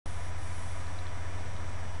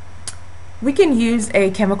We can use a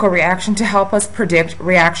chemical reaction to help us predict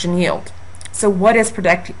reaction yield. So what is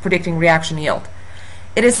predicting reaction yield?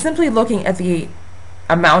 It is simply looking at the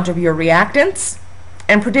amount of your reactants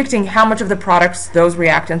and predicting how much of the products those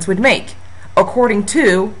reactants would make according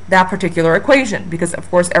to that particular equation, because of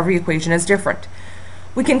course every equation is different.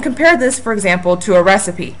 We can compare this, for example, to a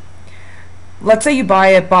recipe. Let's say you buy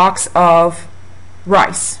a box of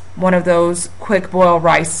rice, one of those quick boil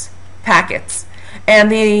rice packets,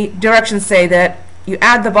 and the directions say that you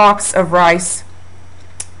add the box of rice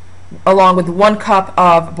along with 1 cup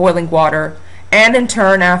of boiling water, and in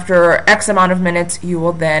turn after X amount of minutes you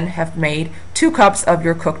will then have made 2 cups of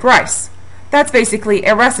your cooked rice. That's basically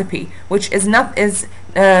a recipe, which is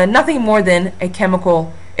nothing more than a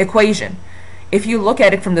chemical equation if you look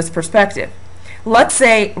at it from this perspective. Let's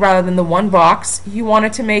say rather than the 1 box you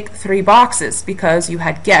wanted to make 3 boxes because you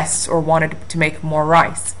had guests or wanted to make more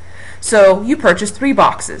rice. So you purchased 3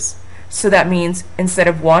 boxes. So that means instead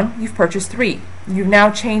of 1 you've purchased 3. You've now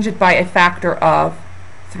changed it by a factor of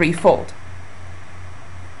 3-fold.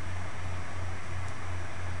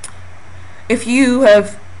 If you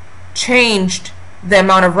have changed the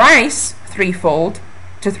amount of rice 3-fold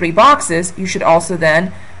to 3 boxes, you should also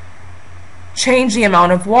then change the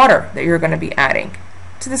amount of water that you're going to be adding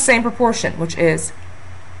to the same proportion, which is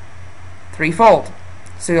 3-fold.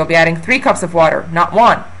 So you'll be adding 3 cups of water, not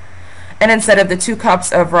 1. And instead of the 2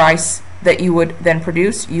 cups of rice that you would then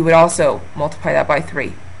produce, you would also multiply that by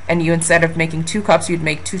 3. And you, instead of making 2 cups, you'd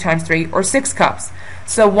make 2 times 3 or 6 cups.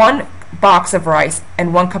 So 1 box of rice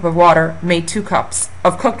and 1 cup of water made 2 cups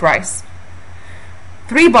of cooked rice.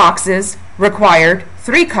 3 boxes required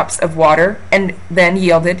 3 cups of water and then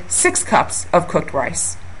yielded 6 cups of cooked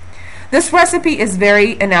rice. This recipe is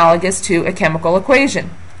very analogous to a chemical equation,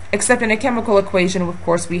 except in a chemical equation, of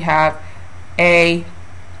course, we have A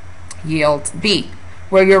yields B,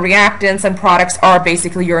 where your reactants and products are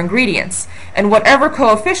basically your ingredients. And whatever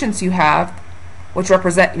coefficients you have, which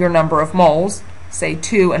represent your number of moles, say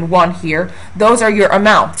 2 and 1 here, those are your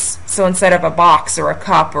amounts. So instead of a box or a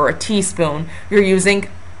cup or a teaspoon, you're using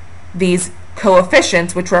these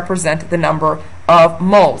coefficients which represent the number of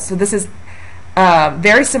moles. So this is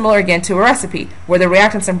very similar again to a recipe where the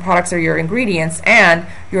reactants and products are your ingredients and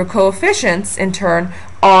your coefficients in turn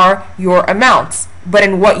are your amounts. But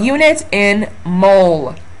in what unit? In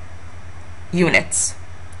mole units.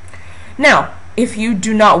 Now, if you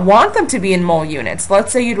do not want them to be in mole units,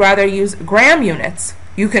 let's say you'd rather use gram units,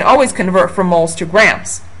 you can always convert from moles to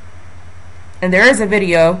grams. And there is a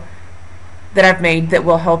video that I've made that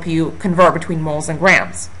will help you convert between moles and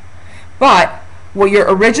grams. But what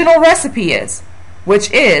your original recipe is,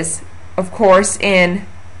 which is, of course, in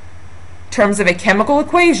terms of a chemical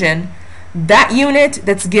equation, that unit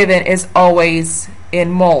that's given is always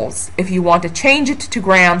in moles. If you want to change it to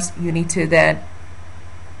grams, you need to then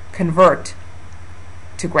convert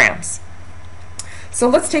to grams. So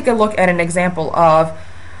let's take a look at an example of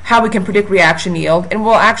how we can predict reaction yield, and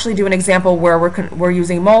we'll actually do an example where we're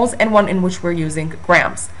using moles and one in which we're using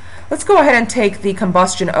grams. Let's go ahead and take the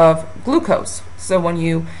combustion of glucose. So when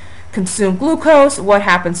you consume glucose, what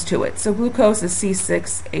happens to it? So glucose is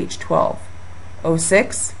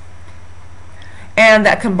C6H12O6, and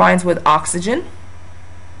that combines with oxygen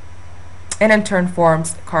and in turn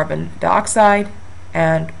forms carbon dioxide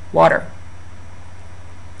and water.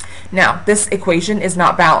 Now, this equation is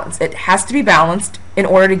not balanced. It has to be balanced in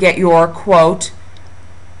order to get your, quote,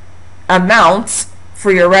 amounts for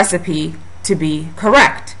your recipe to be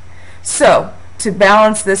correct. So, to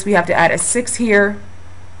balance this, we have to add a 6 here,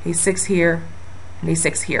 a 6 here, and a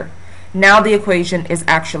 6 here. Now the equation is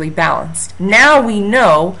actually balanced. Now we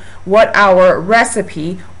know what our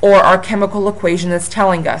recipe or our chemical equation is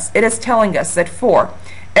telling us. It is telling us that for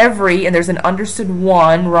every, and there's an understood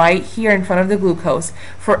 1 right here in front of the glucose,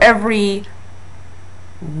 for every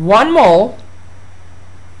 1 mole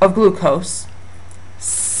of glucose,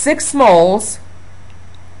 6 moles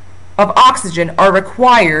of oxygen are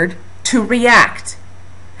required to react.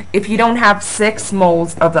 If you don't have 6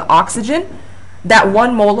 moles of the oxygen, that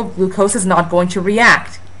 1 mole of glucose is not going to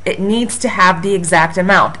react. It needs to have the exact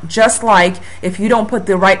amount. Just like if you don't put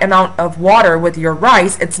the right amount of water with your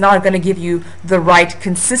rice, it's not going to give you the right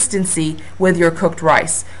consistency with your cooked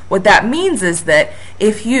rice. What that means is that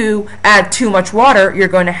if you add too much water, you're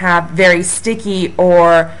going to have very sticky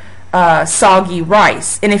or soggy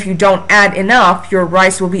rice. And if you don't add enough, your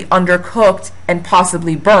rice will be undercooked and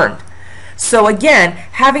possibly burned. So again,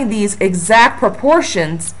 having these exact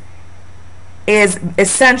proportions is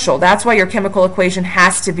essential. That's why your chemical equation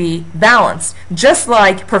has to be balanced. Just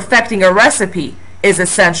like perfecting a recipe is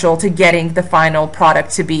essential to getting the final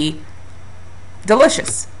product to be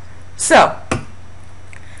delicious. So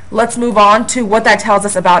let's move on to what that tells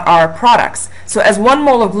us about our products. So as 1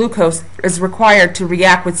 mole of glucose is required to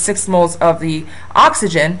react with 6 moles of the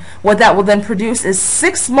oxygen, what that will then produce is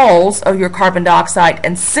 6 moles of your carbon dioxide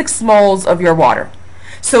and 6 moles of your water.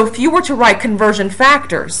 So if you were to write conversion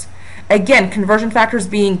factors, again, conversion factors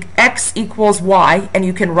being X equals Y, and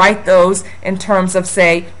you can write those in terms of,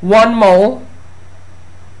 say, 1 mole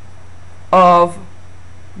of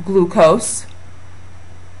glucose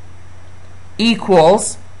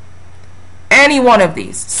equals any one of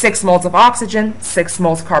these, 6 moles of oxygen, 6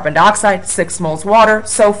 moles carbon dioxide, 6 moles water,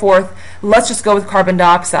 so forth. Let's just go with carbon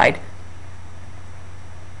dioxide.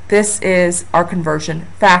 This is our conversion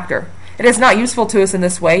factor. It is not useful to us in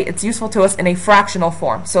this way. It's useful to us in a fractional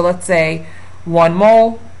form. So let's say 1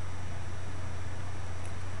 mole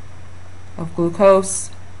of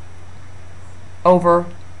glucose over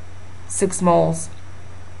 6 moles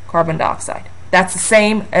carbon dioxide. That's the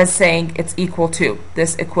same as saying it's equal to.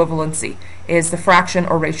 This equivalency is the fraction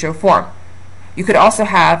or ratio form. You could also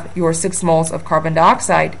have your 6 moles of carbon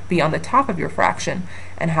dioxide be on the top of your fraction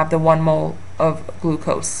and have the 1 mole of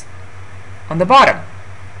glucose on the bottom.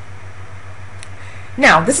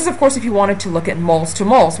 Now, this is of course if you wanted to look at moles to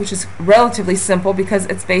moles, which is relatively simple because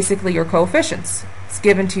it's basically your coefficients. It's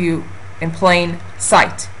given to you in plain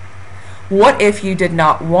sight. What if you did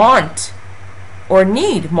not want or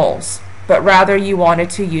need moles, but rather you wanted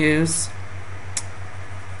to use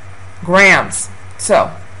grams?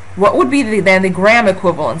 So, what would be then the gram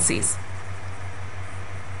equivalencies?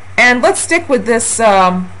 And let's stick with this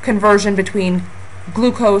conversion between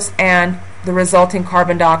glucose and the resulting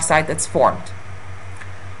carbon dioxide that's formed.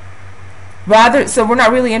 So we're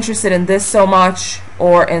not really interested in this so much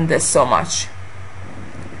or in this so much.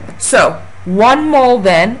 So 1 mole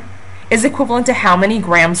then is equivalent to how many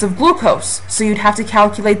grams of glucose? So you'd have to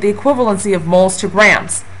calculate the equivalency of moles to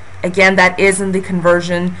grams. Again, that is in the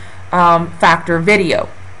conversion factor video.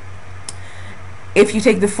 If you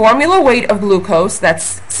take the formula weight of glucose,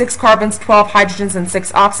 that's 6 carbons, 12 hydrogens, and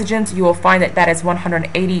 6 oxygens, you will find that that is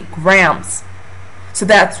 180 grams. So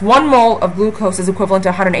that's 1 mole of glucose is equivalent to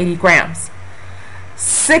 180 grams.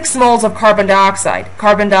 6 moles of carbon dioxide.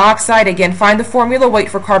 Carbon dioxide, again, find the formula weight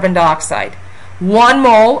for carbon dioxide. 1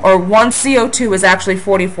 mole, or 1 CO2, is actually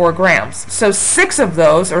 44 grams. So 6 of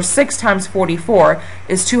those, or 6 times 44,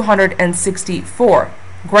 is 264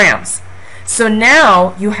 grams. So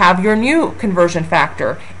now you have your new conversion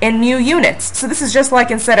factor in new units. So this is just like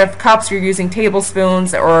instead of cups, you're using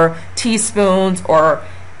tablespoons or teaspoons or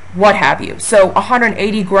what have you. So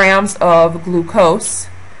 180 grams of glucose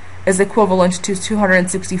is equivalent to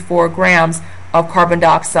 264 grams of carbon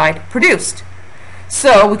dioxide produced.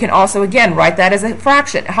 So we can also again write that as a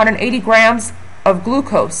fraction. 180 grams of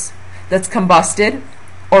glucose that's combusted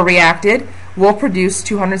or reacted will produce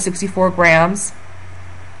 264 grams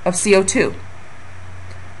of CO2.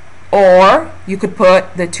 Or you could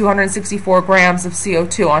put the 264 grams of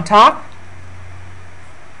CO2 on top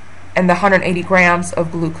and the 180 grams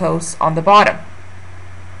of glucose on the bottom.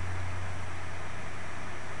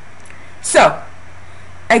 So,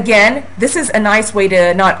 again, this is a nice way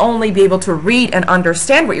to not only be able to read and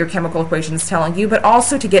understand what your chemical equation is telling you, but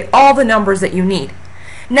also to get all the numbers that you need.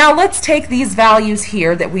 Now let's take these values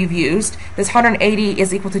here that we've used. This 180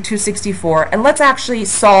 is equal to 264, and let's actually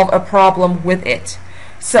solve a problem with it.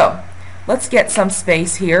 So, let's get some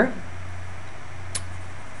space here.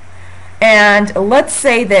 And let's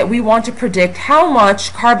say that we want to predict how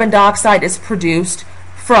much carbon dioxide is produced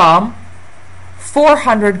from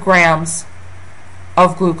 400 grams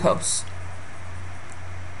of glucose.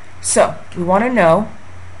 So we want to know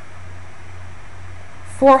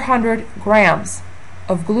 400 grams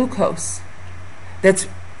of glucose that's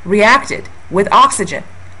reacted with oxygen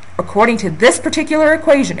according to this particular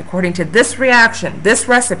equation, according to this reaction, this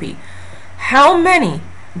recipe. How many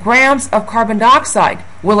grams of carbon dioxide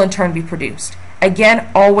will in turn be produced? Again,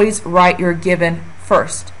 always write your given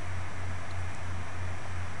first.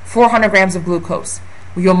 400 grams of glucose.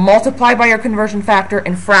 You'll multiply by your conversion factor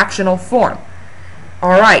in fractional form.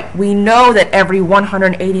 Alright, we know that every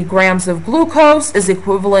 180 grams of glucose is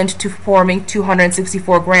equivalent to forming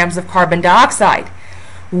 264 grams of carbon dioxide.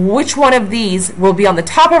 Which one of these will be on the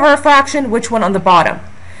top of our fraction, which one on the bottom?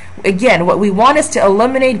 Again, what we want is to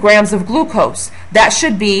eliminate grams of glucose. That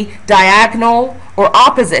should be diagonal or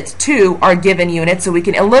opposite to our given unit, so we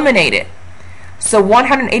can eliminate it. So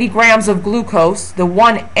 180 grams of glucose, the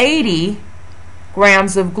 180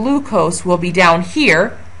 grams of glucose will be down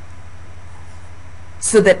here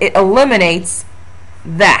so that it eliminates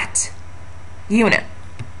that unit.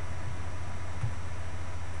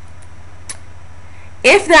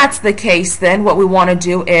 If that's the case, then what we want to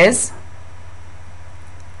do is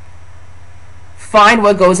find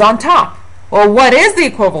what goes on top. Well, what is the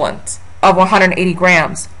equivalent of 180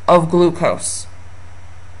 grams of glucose?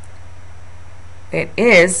 It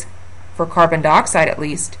is, for carbon dioxide at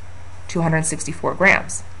least, 264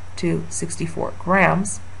 grams. 264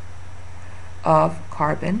 grams of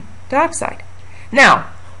carbon dioxide. Now,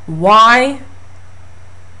 why,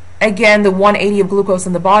 again, the 180 of glucose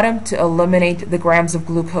on the bottom? To eliminate the grams of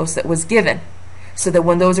glucose that was given. So that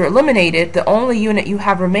when those are eliminated, the only unit you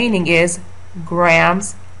have remaining is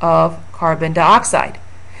grams of carbon dioxide.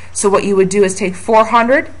 So what you would do is take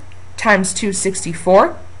 400 times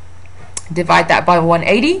 264, divide that by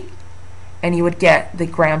 180, and you would get the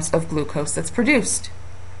grams of glucose that's produced.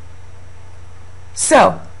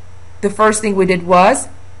 So the first thing we did was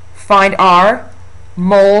find our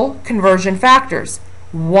mole conversion factors.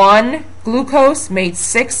 1 glucose made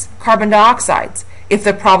 6 carbon dioxides. If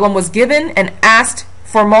the problem was given and asked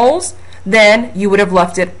for moles, then you would have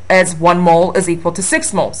left it as 1 mole is equal to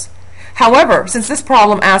 6 moles. However, since this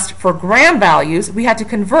problem asked for gram values, we had to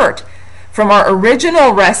convert from our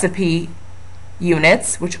original recipe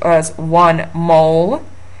units, which was 1 mole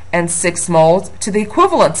and 6 moles, to the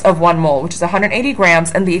equivalence of 1 mole, which is 180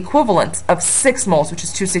 grams, and the equivalence of 6 moles, which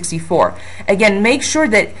is 264. Again, make sure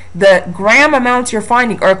that the gram amounts you're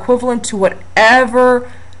finding are equivalent to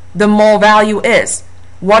whatever the mole value is.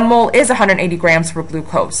 1 mole is 180 grams for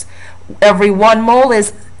glucose. Every 1 mole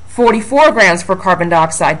is 44 grams for carbon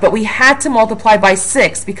dioxide, but we had to multiply by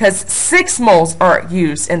 6 because 6 moles are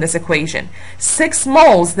used in this equation. 6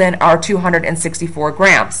 moles then are 264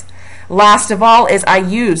 grams. Last of all is I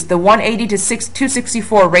used the 180 to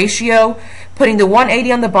 264 ratio, putting the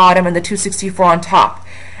 180 on the bottom and the 264 on top.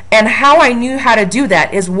 And how I knew how to do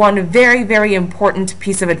that is one very, very important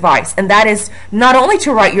piece of advice, and that is not only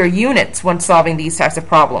to write your units when solving these types of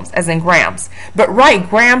problems, as in grams, but write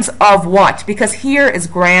grams of what? Because here is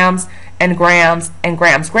grams and grams and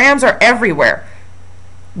grams. Grams are everywhere.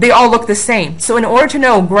 They all look the same. So in order to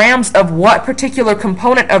know grams of what particular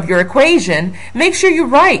component of your equation, make sure you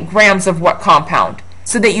write grams of what compound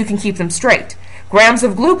so that you can keep them straight. Grams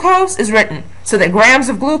of glucose is written so that grams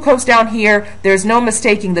of glucose down here, there's no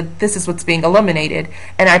mistaking that this is what's being eliminated.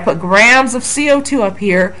 And I put grams of CO2 up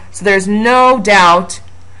here so there's no doubt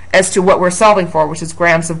as to what we're solving for, which is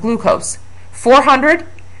grams of glucose. 400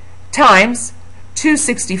 times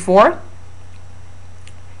 264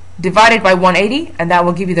 divided by 180, and that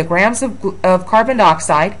will give you the grams of carbon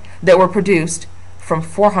dioxide that were produced from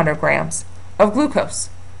 400 grams of glucose.